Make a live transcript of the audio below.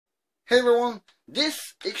Hey everyone,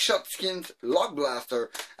 this X-Shot Skins Lock Blaster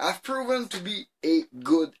have proven to be a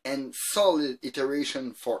good and solid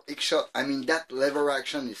iteration for X-Shot. I mean, that lever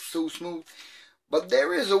action is so smooth, but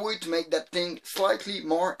there is a way to make that thing slightly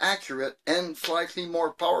more accurate and slightly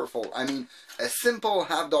more powerful. I mean, a simple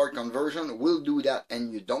half-dart conversion will do that,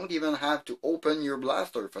 and you don't even have to open your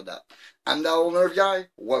blaster for that. I'm that old nerve guy,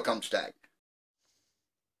 welcome to Tag.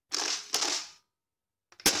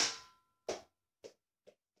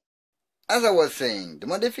 As I was saying, the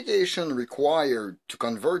modification required to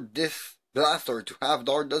convert this blaster to half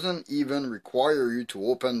dart doesn't even require you to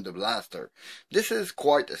open the blaster. This is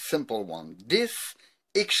quite a simple one. This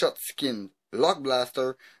X-Shot Skin Lock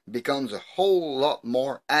Blaster becomes a whole lot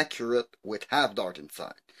more accurate with half dart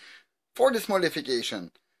inside. For this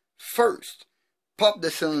modification, first, pop the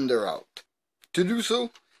cylinder out. To do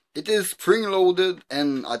so, it is spring-loaded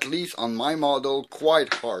and, at least on my model,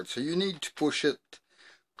 quite hard, so you need to push it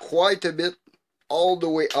quite a bit all the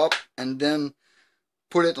way up and then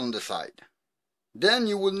put it on the side. Then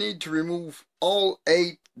you will need to remove all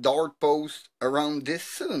 8 dart posts around this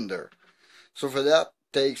cylinder. So for that,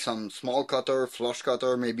 take some small cutter, flush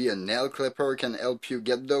cutter, maybe a nail clipper can help you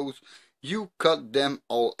get those. You cut them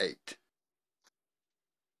all 8.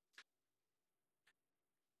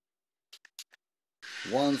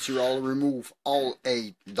 Once you all remove all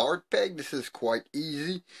 8 dart pegs, this is quite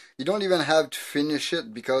easy. You don't even have to finish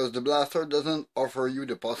it because the blaster doesn't offer you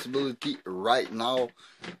the possibility right now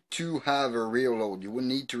to have a real load. You will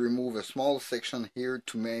need to remove a small section here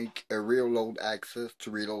to make a real load access to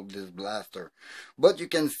reload this blaster. But you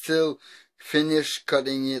can still finish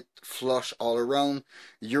cutting it flush all around.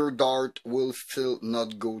 Your dart will still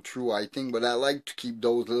not go through, I think, but I like to keep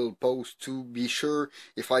those little posts to be sure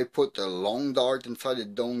if I put a long dart inside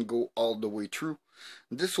it don't go all the way through.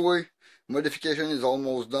 This way, modification is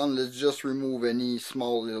almost done. Let's just remove any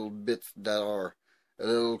small little bits that are a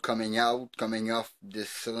little coming off this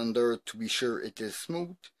cylinder to be sure it is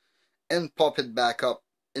smooth, and pop it back up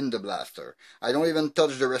in the blaster. I don't even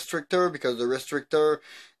touch the restrictor because the restrictor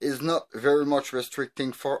is not very much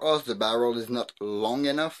restricting for us. The barrel is not long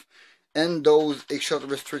enough, and those X-Shot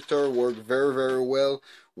restrictor work very well.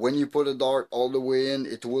 When you put a dart all the way in,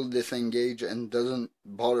 it will disengage and doesn't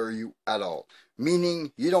bother you at all,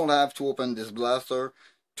 meaning you don't have to open this blaster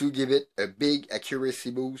to give it a big accuracy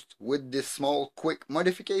boost with this small quick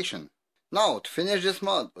modification. Now, to finish this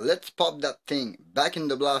mod, let's pop that thing back in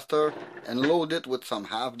the blaster and load it with some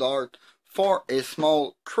half dart for a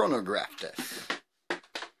small chronograph test.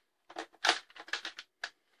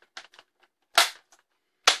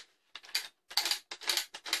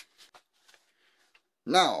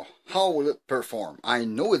 Now, how will it perform? I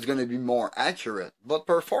know it's going to be more accurate, but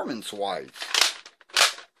performance-wise,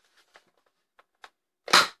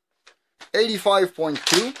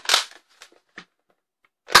 85.2,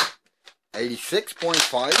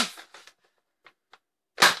 86.5,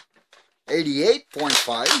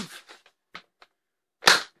 88.5,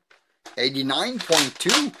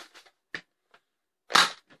 89.2,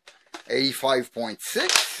 85.6,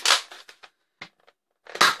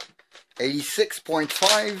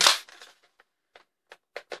 86.5,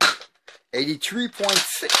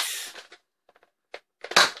 83.6,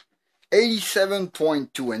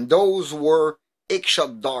 87.2, and those were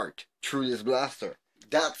X-Shot dart through this blaster.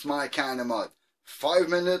 That's my kind of mod. 5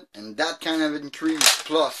 minutes and that kind of increase,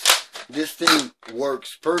 plus this thing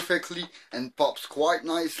works perfectly and pops quite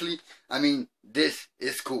nicely. I mean, this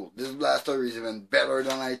is cool. This blaster is even better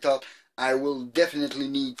than I thought. I will definitely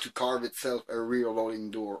need to carve itself a real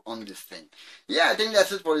loading door on this thing. Yeah, I think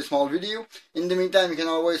that's it for this small video. In the meantime, you can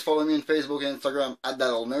always follow me on Facebook and Instagram at that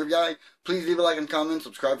old nerve guy. Please leave a like and comment,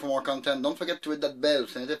 subscribe for more content. Don't forget to hit that bell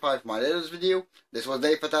to notify for my latest video. This was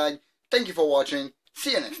Dave for Tag. Thank you for watching.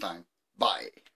 See you next time. Bye.